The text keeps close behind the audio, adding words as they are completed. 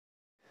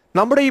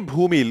നമ്മുടെ ഈ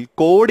ഭൂമിയിൽ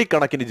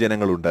കോടിക്കണക്കിന്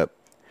ജനങ്ങളുണ്ട്.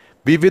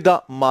 വിവിധ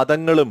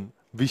മതങ്ങളും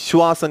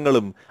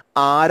വിശ്വാസങ്ങളും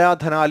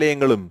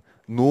ആരാധനാലയങ്ങളും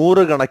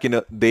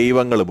നൂറുകണക്കിന്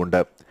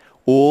ദൈവങ്ങളുമുണ്ട്.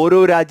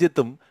 ഓരോ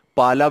രാജ്യത്തും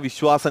പല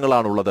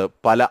വിശ്വാസങ്ങളാണുള്ളത്,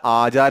 പല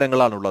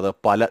ആചാരങ്ങളാണുള്ളത്,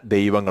 പല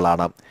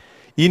ദൈവങ്ങളാണ്.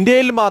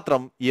 ഇന്ത്യയിൽ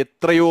മാത്രം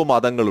എത്രയോ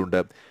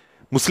മതങ്ങളുണ്ട്.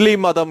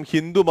 മുസ്ലിം മതം,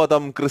 ഹിന്ദു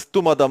മതം, ക്രിസ്തു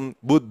മതം,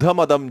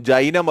 ബുദ്ധമതം,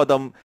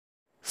 ജൈനമതം,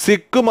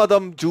 സിഖ്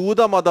മതം,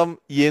 ജൂതമതം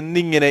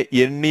എന്നിങ്ങനെ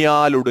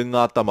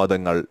എണ്ണിയാലൊടുങ്ങാത്ത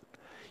മതങ്ങൾ.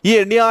 ഈ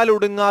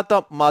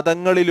എണ്ണിയാലൊടുങ്ങാത്ത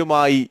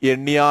മതങ്ങളിലുമായി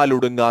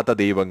എണ്ണിയാലൊടുങ്ങാത്ത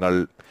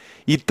ദൈവങ്ങൾ.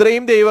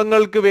 ഇത്രയും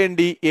ദൈവങ്ങൾക്ക്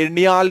വേണ്ടി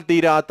എണ്ണിയാൽ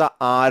തീരാത്ത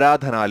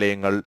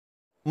ആരാധനാലയങ്ങൾ.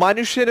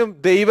 മനുഷ്യനും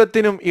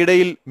ദൈവത്തിനും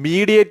ഇടയിൽ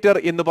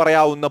മീഡിയേറ്റർ എന്ന്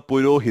പറയാവുന്ന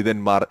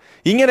പുരോഹിതന്മാർ.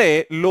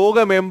 ഇങ്ങനെ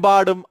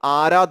ലോകമെമ്പാടും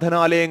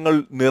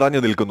ആരാധനാലയങ്ങൾ നിറഞ്ഞു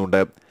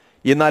നിൽക്കുന്നുണ്ട്.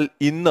 എന്നാൽ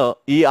ഇന്ന്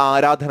ഈ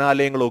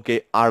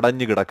ആരാധനാലയങ്ങളൊക്കെ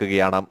അടഞ്ഞു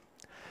കിടക്കുകയാണ്.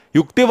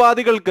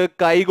 യുക്തിവാദികൾക്ക്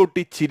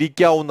കൈകൊട്ടി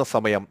ചിരിക്കാവുന്ന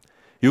സമയം,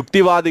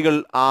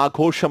 യുക്തിവാദികൾ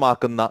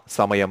ആഘോഷമാക്കുന്ന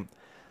സമയം.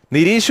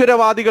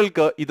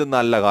 നിരീശ്വരവാദികൾക്ക് ഇത്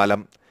നല്ല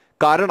കാലം.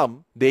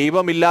 കാരണം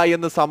ദൈവമില്ല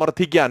എന്ന്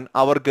സമർത്ഥിക്കാൻ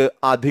അവർക്ക്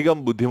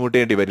അധികം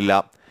ബുദ്ധിമുട്ടേണ്ടി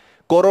വരില്ല.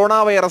 കൊറോണ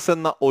വൈറസ്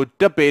എന്ന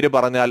ഒറ്റ പേര്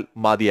പറഞ്ഞാൽ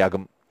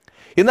മതിയാകും.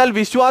 എന്നാൽ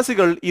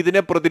വിശ്വാസികൾ ഇതിനെ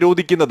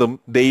പ്രതിരോധിക്കുന്നതും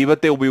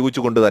ദൈവത്തെ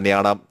ഉപയോഗിച്ചുകൊണ്ട്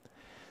തന്നെയാണ്.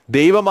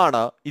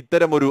 ദൈവമാണ്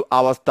ഇത്തരമൊരു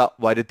അവസ്ഥ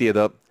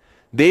വരുത്തിയത്.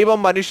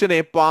 ദൈവം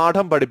മനുഷ്യനെ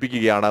പാഠം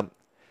പഠിപ്പിക്കുകയാണ്.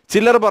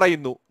 ചിലർ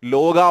പറയുന്നു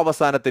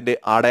ലോകാവസാനത്തിന്റെ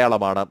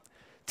അടയാളമാണ്.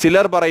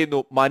 ചിലർ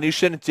പറയുന്നു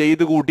മനുഷ്യൻ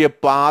ചെയ്തു കൂട്ടിയ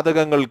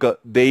പാതകങ്ങൾക്ക്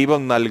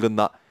ദൈവം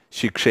നൽകുന്ന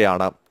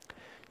ശിക്ഷയാണ്.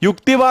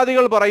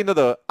 യുക്തിവാദികൾ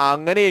പറയുന്നത്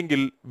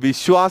അങ്ങനെയെങ്കിൽ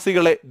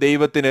വിശ്വാസികളെ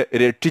ദൈവത്തിന്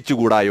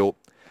രക്ഷിച്ചുകൂടായോ?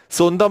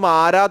 സ്വന്തം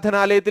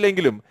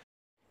ആരാധനാലയത്തിലെങ്കിലും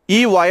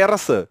ഈ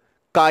വൈറസ്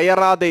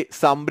കയറാതെ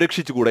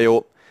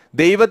സംരക്ഷിച്ചുകൂടെയോ?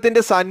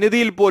 ദൈവത്തിന്റെ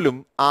സന്നിധിയിൽ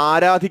പോലും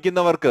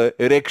ആരാധിക്കുന്നവർക്ക്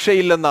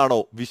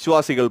രക്ഷയില്ലെന്നാണോ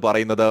വിശ്വാസികൾ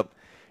പറയുന്നത്?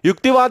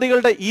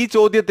 യുക്തിവാദികളുടെ ഈ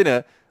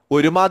ചോദ്യത്തിന്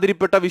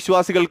ഒരുമാതിരിപ്പെട്ട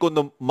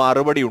വിശ്വാസികൾക്കൊന്നും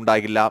മറുപടി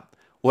ഉണ്ടാകില്ല.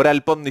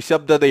 ഒരൽപ്പം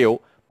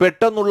നിശബ്ദതയോ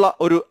പെട്ടെന്നുള്ള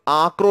ഒരു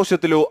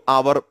ആക്രോശത്തിലോ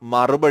അവർ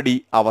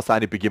മറുപടി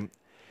അവസാനിപ്പിക്കും.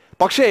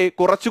 പക്ഷേ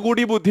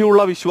കുറച്ചുകൂടി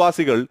ബുദ്ധിയുള്ള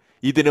വിശ്വാസികൾ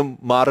ഇതിനും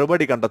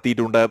മറുപടി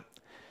കണ്ടെത്തിയിട്ടുണ്ട്.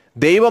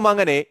 ദൈവം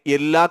അങ്ങനെ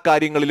എല്ലാ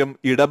കാര്യങ്ങളിലും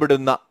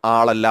ഇടപെടുന്ന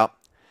ആളല്ല.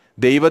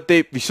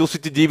 ദൈവത്തെ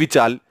വിശ്വസിച്ച്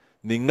ജീവിച്ചാൽ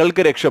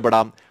നിങ്ങൾക്ക്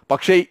രക്ഷപ്പെടാം.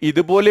 പക്ഷേ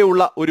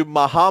ഇതുപോലെയുള്ള ഒരു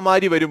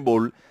മഹാമാരി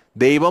വരുമ്പോൾ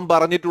ദൈവം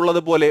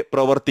പറഞ്ഞിട്ടുള്ളതുപോലെ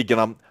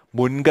പ്രവർത്തിക്കണം,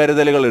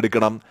 മുൻകരുതലുകൾ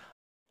എടുക്കണം.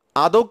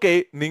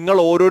 അതൊക്കെ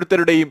നിങ്ങൾ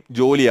ഓരോരുത്തരുടെയും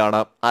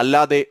ജോലിയാണ്.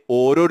 അല്ലാതെ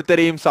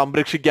ഓരോരുത്തരെയും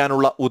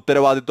സംരക്ഷിക്കാനുള്ള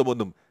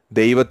ഉത്തരവാദിത്വമൊന്നും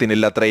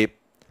ദൈവത്തിനില്ലത്രേ.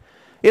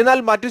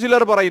 എന്നാൽ മറ്റു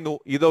ചിലർ പറയുന്നു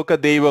ഇതൊക്കെ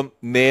ദൈവം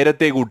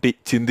നേരത്തെ കൂട്ടി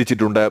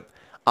ചിന്തിച്ചിട്ടുണ്ട്,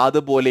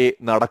 അതുപോലെ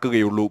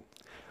നടക്കുകയുള്ളൂ.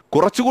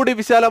 കുറച്ചുകൂടി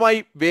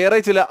വിശാലമായി വേറെ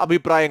ചില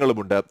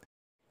അഭിപ്രായങ്ങളുമുണ്ട്.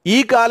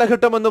 ഈ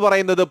കാലഘട്ടം എന്ന്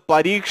പറയുന്നത്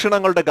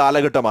പരീക്ഷണങ്ങളുടെ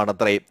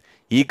കാലഘട്ടമാണത്രേ.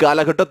 ഈ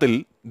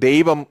കാലഘട്ടത്തിൽ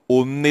ദൈവം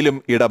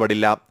ഒന്നിലും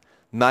ഇടപെടില്ല.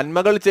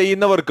 നന്മകൾ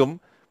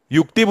ചെയ്യുന്നവർക്കും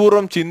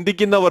യുക്തിപൂർവം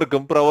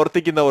ചിന്തിക്കുന്നവർക്കും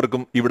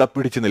പ്രവർത്തിക്കുന്നവർക്കും ഇവിടെ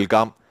പിടിച്ചു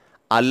നിൽക്കാം.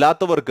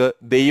 അല്ലാത്തവർക്ക്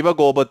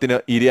ദൈവകോപത്തിന്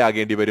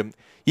ഇരയാകേണ്ടി വരും.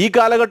 ഈ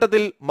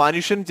കാലഘട്ടത്തിൽ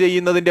മനുഷ്യൻ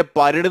ചെയ്യുന്നതിന്റെ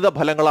പരിണിത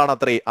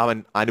ഫലങ്ങളാണത്രേ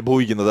അവൻ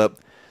അനുഭവിക്കുന്നത്.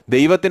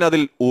 ദൈവത്തിന്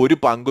അതിൽ ഒരു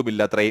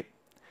പങ്കുമില്ലത്രേ.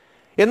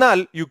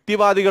 എന്നാൽ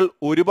യുക്തിവാദികൾ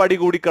ഒരു പടി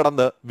കൂടി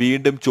കടന്ന്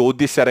വീണ്ടും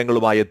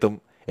ചോദ്യശരങ്ങളുമായി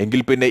എത്തും.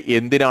 എങ്കിൽ പിന്നെ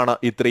എന്തിനാണ്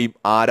ഇത്രയും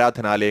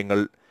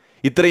ആരാധനാലയങ്ങൾ,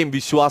 ഇത്രയും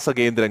വിശ്വാസ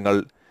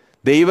കേന്ദ്രങ്ങൾ?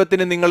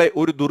 ദൈവത്തിന് നിങ്ങളെ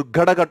ഒരു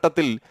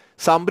ദുർഘടഘട്ടത്തിൽ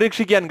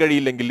സംരക്ഷിക്കാൻ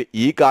കഴിയില്ലെങ്കിൽ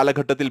ഈ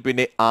കാലഘട്ടത്തിൽ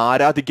പിന്നെ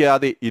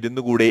ആരാധിക്കാതെ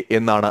ഇരുന്നുകൂടെ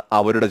എന്നാണ്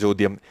അവരുടെ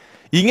ചോദ്യം.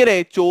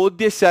 ഇങ്ങനെ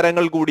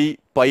ചോദ്യശരങ്ങൾ കൂടി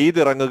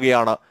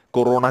പെയ്തിറങ്ങുകയാണ്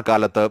കൊറോണ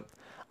കാലത്ത്.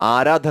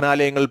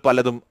 ആരാധനാലയങ്ങൾ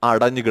പലതും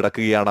അടഞ്ഞു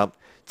കിടക്കുകയാണ്.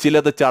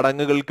 ചിലത്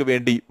ചടങ്ങുകൾക്ക്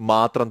വേണ്ടി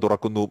മാത്രം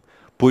തുറക്കുന്നു.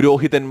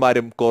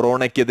 പുരോഹിതന്മാരും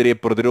കൊറോണയ്ക്കെതിരെ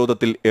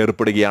പ്രതിരോധത്തിൽ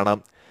ഏർപ്പെടുകയാണ്.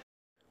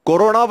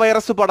 കൊറോണ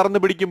വൈറസ് പടർന്നു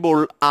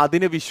പിടിക്കുമ്പോൾ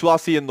അതിന്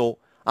വിശ്വാസിയെന്നോ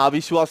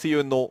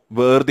അവിശ്വാസിയെന്നോ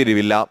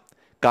വേർതിരിവില്ല.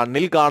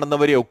 കണ്ണിൽ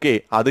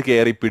കാണുന്നവരെയൊക്കെ അത്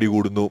കയറി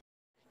പിടികൂടുന്നു.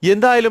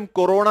 എന്തായാലും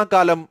കൊറോണ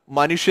കാലം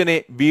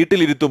മനുഷ്യനെ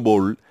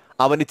വീട്ടിലിരുത്തുമ്പോൾ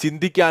അവന്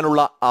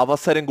ചിന്തിക്കാനുള്ള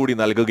അവസരം കൂടി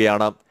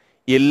നൽകുകയാണ്.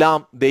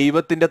 എല്ലാം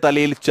ദൈവത്തിന്റെ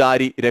തലയിൽ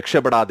ചാരി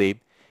രക്ഷപ്പെടാതെ,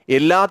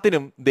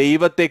 എല്ലാത്തിനും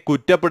ദൈവത്തെ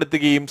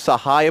കുറ്റപ്പെടുത്തുകയും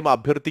സഹായം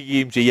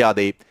അഭ്യർത്ഥിക്കുകയും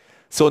ചെയ്യാതെ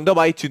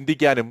സ്വന്തമായി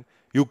ചിന്തിക്കാനും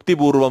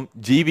യുക്തിപൂർവം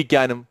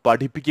ജീവിക്കാനും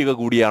പഠിപ്പിക്കുക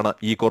കൂടിയാണ്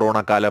ഈ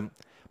കൊറോണ കാലം.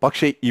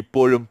 പക്ഷേ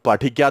ഇപ്പോഴും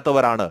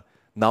പഠിക്കാത്തവരാണ്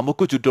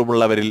നമുക്ക്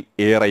ചുറ്റുമുള്ളവരിൽ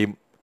ഏറെയും.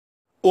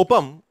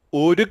 ഒപ്പം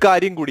ഒരു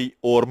കാര്യം കൂടി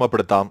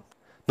ഓർമ്മപ്പെടുത്താം.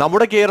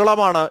 നമ്മുടെ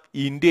കേരളമാണ്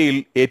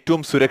ഇന്ത്യയിൽ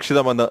ഏറ്റവും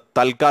സുരക്ഷിതമെന്ന്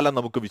തൽക്കാലം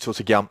നമുക്ക്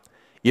വിശ്വസിക്കാം.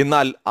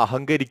 എന്നാൽ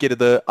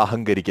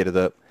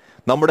അഹങ്കരിക്കരുത്.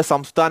 നമ്മുടെ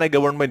സംസ്ഥാന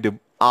ഗവൺമെന്റും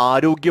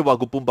ആരോഗ്യ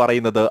വകുപ്പും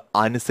പറയുന്നത്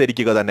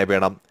അനുസരിക്കുക തന്നെ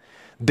വേണം.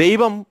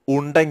 ദൈവം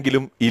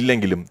ഉണ്ടെങ്കിലും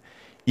ഇല്ലെങ്കിലും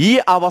ഈ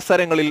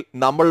അവസരങ്ങളിൽ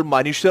നമ്മൾ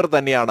മനുഷ്യർ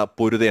തന്നെയാണ്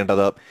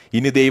പൊരുതേണ്ടത്.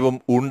 ഇനി ദൈവം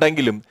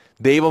ഉണ്ടെങ്കിലും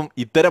ദൈവം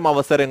ഇത്തരം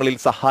അവസരങ്ങളിൽ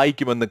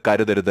സഹായിക്കുമെന്ന്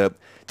കരുതരുത്.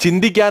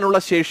 ചിന്തിക്കാനുള്ള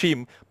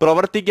ശേഷിയും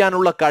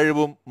പ്രവർത്തിക്കാനുള്ള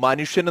കഴിവും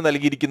മനുഷ്യന്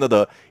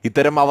നൽകിയിരിക്കുന്നത്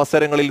ഇത്തരം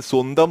അവസരങ്ങളിൽ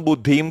സ്വന്തം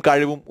ബുദ്ധിയും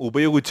കഴിവും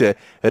ഉപയോഗിച്ച്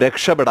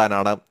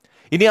രക്ഷപ്പെടാനാണ്.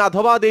 ഇനി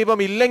അഥവാ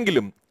ദൈവം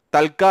ഇല്ലെങ്കിലും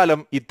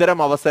തൽക്കാലം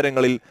ഇത്തരം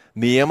അവസരങ്ങളിൽ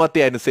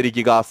നിയമത്തെ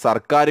അനുസരിക്കുക,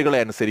 സർക്കാരുകളെ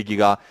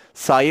അനുസരിക്കുക,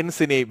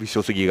 സയൻസിനെ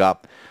വിശ്വസിക്കുക.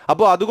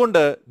 അപ്പോൾ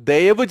അതുകൊണ്ട്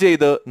ദയവ്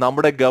ചെയ്ത്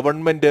നമ്മുടെ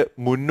ഗവൺമെന്റ്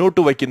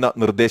മുന്നോട്ട് വയ്ക്കുന്ന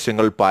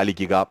നിർദ്ദേശങ്ങൾ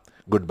പാലിക്കുക.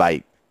 Good bye.